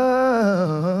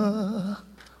 The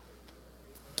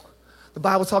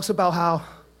Bible talks about how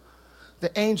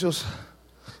the angels...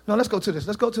 No, let's go to this.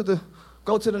 Let's go to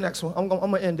the next one. I'm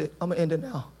going to end it. I'm going to end it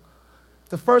now.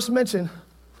 The first mention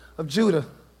of Judah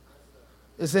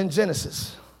is in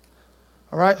Genesis.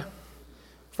 All right?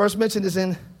 First mention is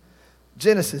in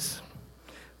Genesis.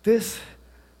 This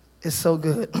is so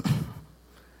good.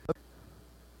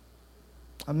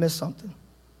 I missed something.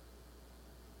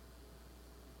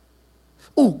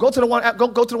 Ooh, go to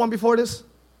the one before this.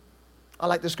 I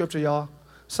like this scripture, y'all.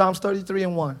 Psalms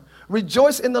 33:1.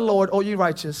 Rejoice in the Lord, O ye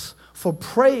righteous, for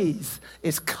praise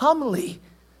is comely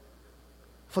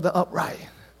for the upright.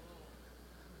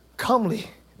 Comely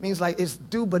means like it's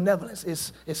due benevolence,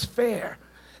 it's fair,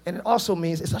 and it also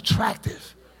means it's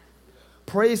attractive.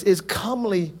 Praise is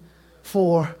comely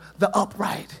for the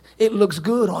upright. It looks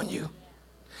good on you.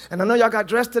 And I know y'all got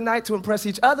dressed tonight to impress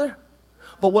each other,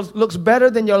 but what looks better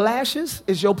than your lashes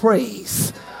is your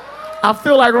praise. I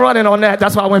feel like running on that.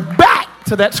 That's why I went back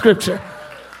to that scripture.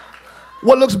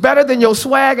 What looks better than your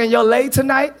swag and your lay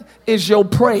tonight is your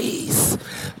praise.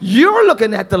 You're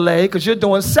looking at the lay because you're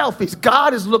doing selfies.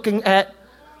 God is looking at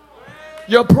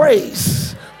your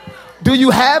praise. Do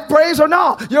you have praise or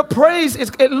not? Your praise,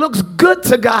 it looks good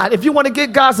to God. If you want to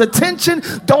get God's attention,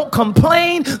 don't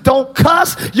complain, don't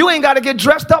cuss. You ain't got to get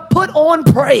dressed up. Put on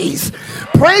praise.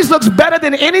 Praise looks better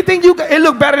than anything it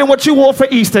looked better than what you wore for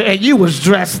Easter, and you was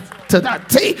dressed to that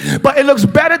T. But it looks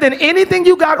better than anything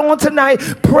you got on tonight.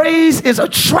 Praise is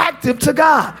attractive to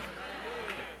God.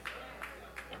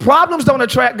 Problems don't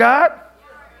attract God.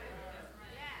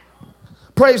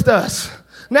 Praise does.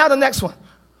 Now the next one.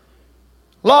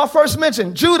 Law first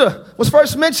mentioned. Judah was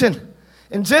first mentioned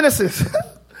in Genesis.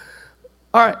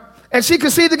 All right. And she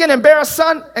conceived again and bare a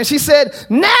son. And she said,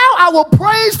 now I will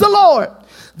praise the Lord.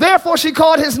 Therefore she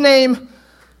called his name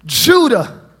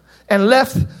Judah and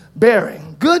left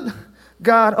bearing. Good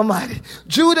God Almighty.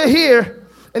 Judah here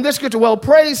in this scripture, well,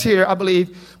 praise here, I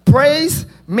believe. Praise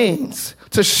means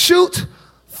to shoot,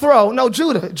 throw. No,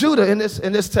 Judah in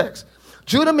this text.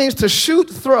 Judah means to shoot,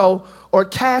 throw, or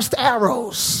cast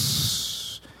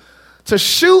arrows. To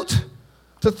shoot,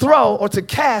 to throw, or to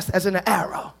cast as in an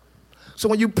arrow. So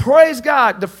when you praise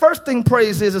God, the first thing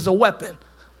praise is a weapon.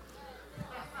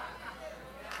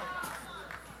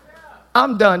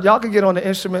 I'm done. Y'all can get on the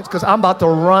instruments because I'm about to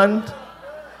run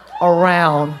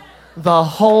around the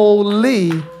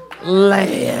holy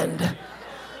land.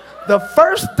 The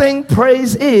first thing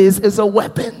praise is a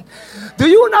weapon. Do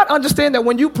you not understand that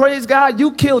when you praise God,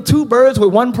 you kill two birds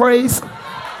with one praise?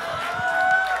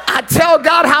 I tell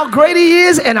God how great he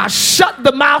is, and I shut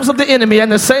the mouths of the enemy.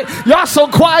 And they say, y'all so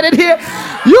quiet in here.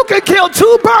 You can kill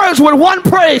two birds with one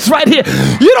praise right here.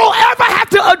 You don't ever have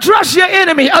to address your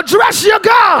enemy. Address your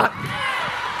God.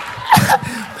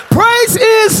 Praise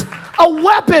is a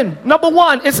weapon. Number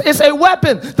one, it's a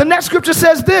weapon. The next scripture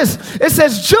says this. It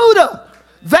says, Judah,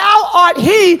 thou art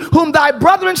he whom thy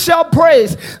brethren shall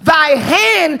praise. Thy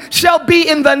hand shall be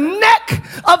in the neck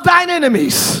of thine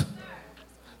enemies.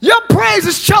 Your praise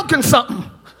is choking something.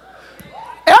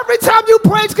 Every time you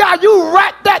praise God, you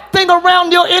wrap that thing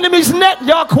around your enemy's neck.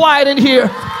 Y'all quiet in here.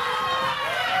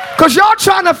 Because y'all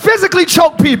trying to physically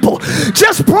choke people.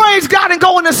 Just praise God and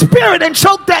go in the spirit and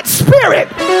choke that spirit.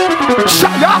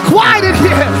 Y'all quiet in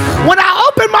here. When I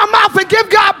open my mouth and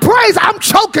give God praise, I'm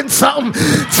choking something.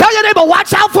 Tell your neighbor,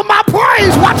 watch out for my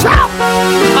praise. Watch out.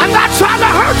 I'm not trying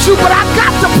to hurt you, but I got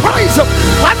to praise him.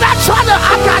 I'm not trying to,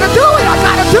 I got to do it. I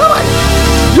got to do it.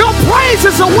 Your praise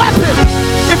is a weapon.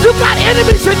 If you got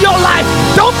enemies in your life,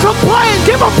 don't complain.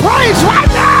 Give them praise right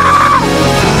now.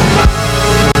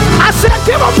 I said,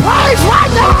 give them praise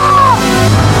right now.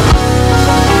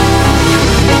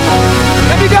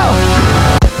 Let me go.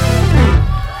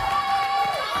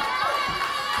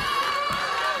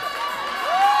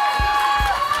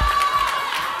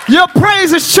 Your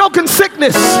praise is choking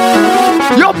sickness.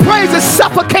 Your praise is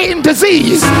suffocating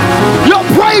disease. Your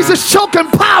praise is choking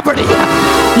poverty.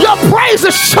 Your praise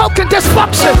is choking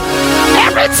dysfunction.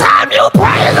 Every time you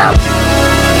praise him,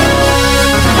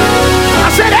 I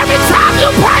said every time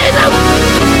you praise him,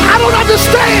 I don't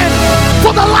understand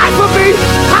for the life of me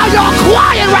how y'all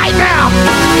quiet right now.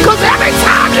 Because every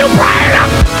time you praise him,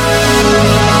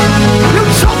 you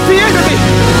choke the enemy.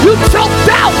 You choke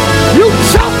doubt. You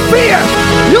choke fear.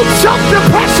 You choke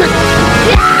depression.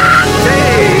 Yeah,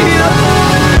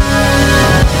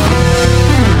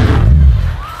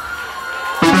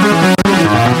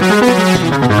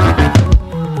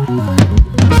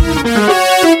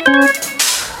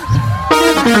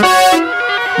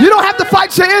 you don't have to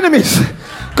fight your enemies.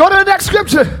 Go to the next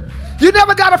scripture. You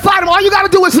never got to fight them. All you got to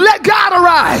do is let God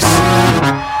arise.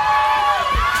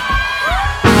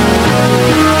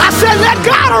 I said, let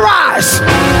God arise.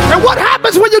 And what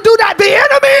happens when you do that? The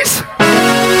enemies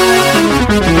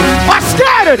are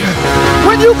scattered.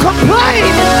 When you complain,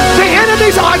 the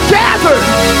enemies are gathered.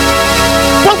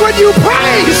 But when you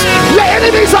praise, your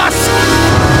enemies are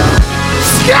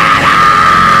scattered.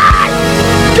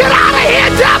 Get out of here,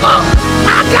 devil.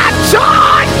 I got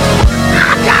joy.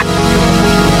 I got...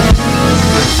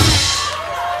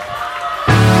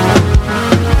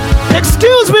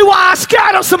 Excuse me while I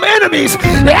scatter some enemies.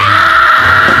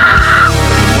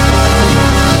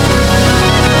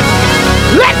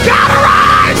 Let God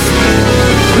arise.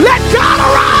 Let God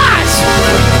arise.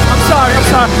 I'm sorry.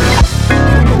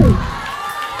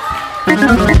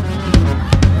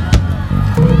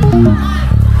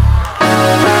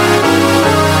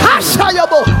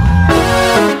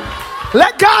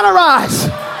 Let God arise.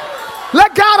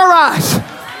 Let God arise.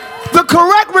 The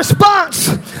correct response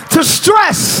to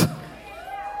stress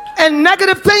and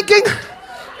negative thinking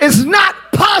is not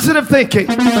positive thinking.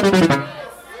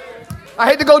 I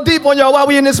hate to go deep on y'all while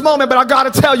we're in this moment, but I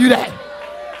gotta tell you that.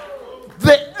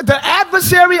 The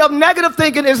adversary of negative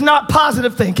thinking is not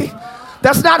positive thinking.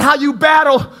 That's not how you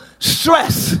battle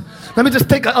stress. Let me just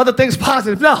think of other things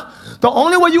positive. No, the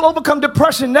only way you overcome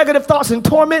depression, negative thoughts, and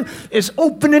torment is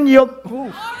opening your...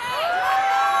 Ooh.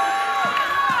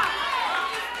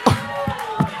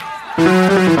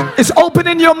 It's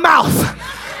opening your mouth.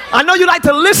 I know you like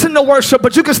to listen to worship,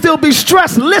 but you can still be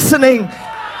stressed listening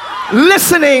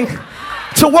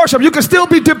to worship. You can still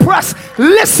be depressed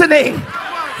listening.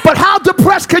 But how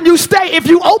depressed can you stay if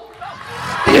you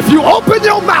open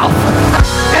your mouth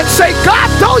and say, God,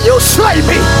 though you slay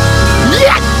me,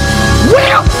 yet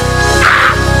will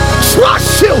I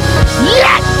trust you.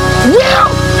 Yet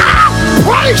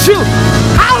ask you,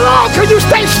 how long can you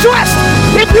stay stressed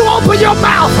if you open your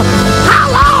mouth?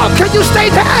 How long can you stay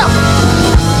down?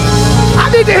 I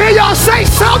need to hear y'all say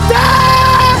something.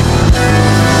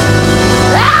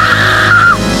 Ah!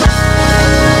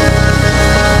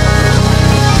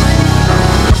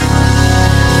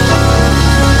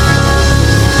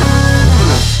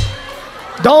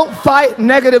 Don't fight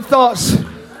negative thoughts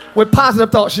with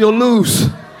positive thoughts. You'll lose.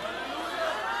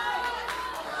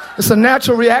 It's a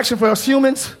natural reaction for us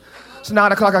humans. It's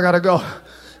 9 o'clock, I gotta go.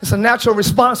 It's a natural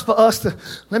response for us to,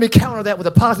 let me counter that with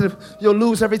a positive. You'll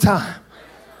lose every time.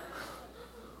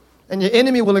 And your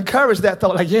enemy will encourage that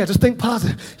thought, like, yeah, just think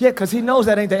positive. Yeah, because he knows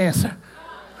that ain't the answer.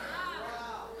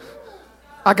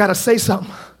 I gotta say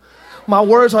something. My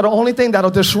words are the only thing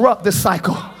that'll disrupt this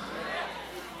cycle.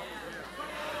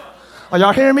 Are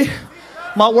y'all hearing me?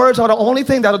 My words are the only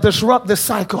thing that'll disrupt this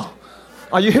cycle.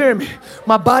 Are you hearing me?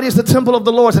 My body is the temple of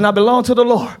the Lord, and I belong to the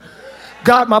Lord.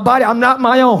 God, my body, I'm not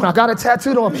my own. I got it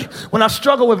tattooed on me. When I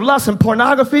struggle with lust and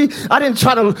pornography, I didn't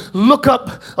try to look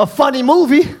up a funny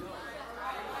movie.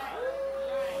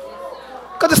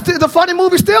 Because the funny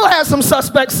movie still has some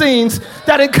suspect scenes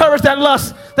that encourage that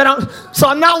lust. So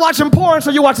I'm not watching porn,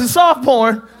 so you're watching soft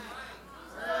porn.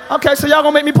 Okay, so y'all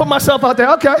gonna make me put myself out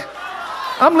there. Okay.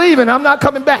 I'm leaving. I'm not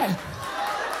coming back.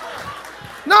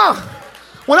 No.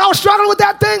 When I was struggling with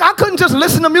that thing, I couldn't just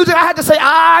listen to music. I had to say,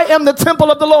 I am the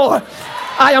temple of the Lord.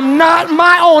 I am not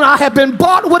my own. I have been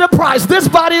bought with a price. This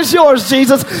body is yours,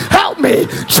 Jesus. Help me.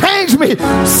 Change me.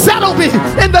 Settle me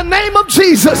in the name of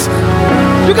Jesus.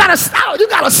 You gotta stop. You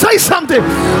gotta say something.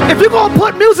 If you're gonna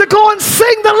put music on,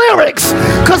 sing the lyrics.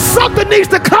 Because something needs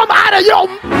to come out of your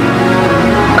mouth.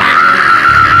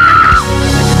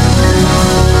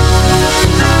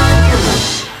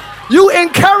 You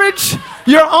encourage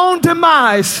your own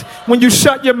demise when you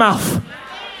shut your mouth.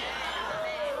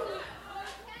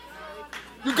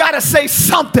 You gotta say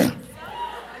something.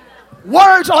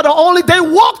 Words are the only, they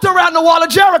walked around the wall of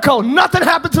Jericho. Nothing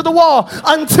happened to the wall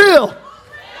until.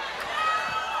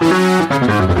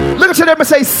 Look at your neighbor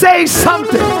and say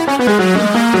something.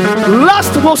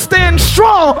 Lust will stand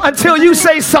strong until you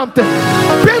say something.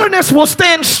 Bitterness will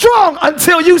stand strong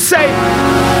until you say.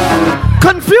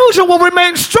 Confusion will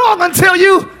remain strong until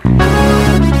you.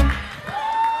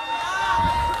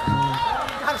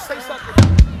 Gotta say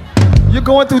something. You're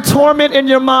going through torment in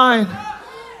your mind.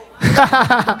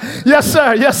 Yes,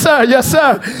 sir. Yes, sir. Yes,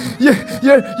 sir.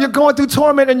 You're going through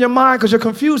torment in your mind because you're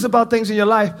confused about things in your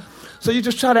life. So you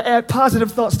just try to add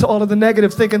positive thoughts to all of the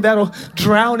negative, thinking that'll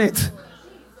drown it.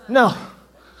 No.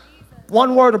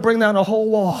 One word will bring down a whole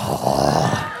wall.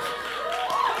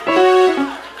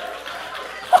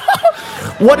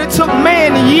 What it took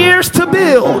man years to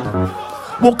build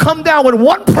will come down with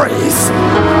one praise.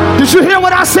 Did you hear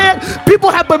what I said? People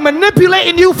have been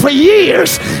manipulating you for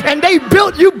years, and you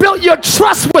built your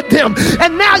trust with them,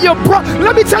 and now you're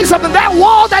let me tell you something. That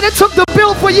wall that it took to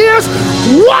build for years,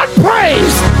 one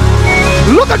praise.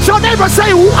 Look at your neighbor and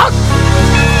say, what?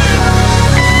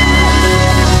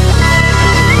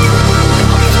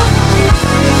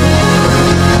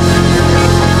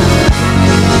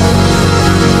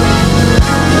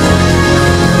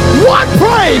 One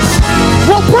praise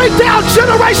will break down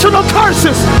generational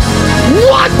curses.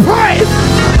 One praise.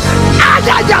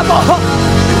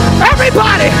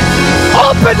 Everybody,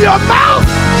 open your mouth.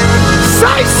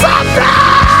 Say something.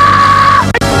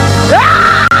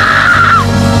 Ah!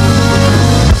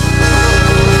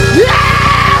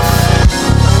 Yes.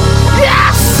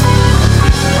 Yes.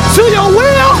 To your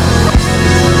will.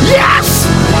 Yes.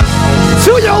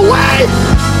 To your way.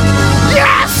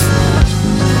 Yes.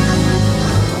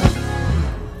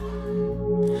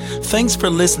 Thanks for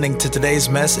listening to today's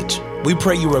message. We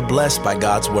pray you were blessed by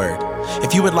God's word.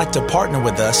 If you would like to partner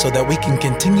with us so that we can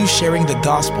continue sharing the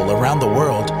gospel around the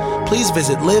world, please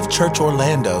visit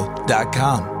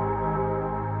livechurchorlando.com.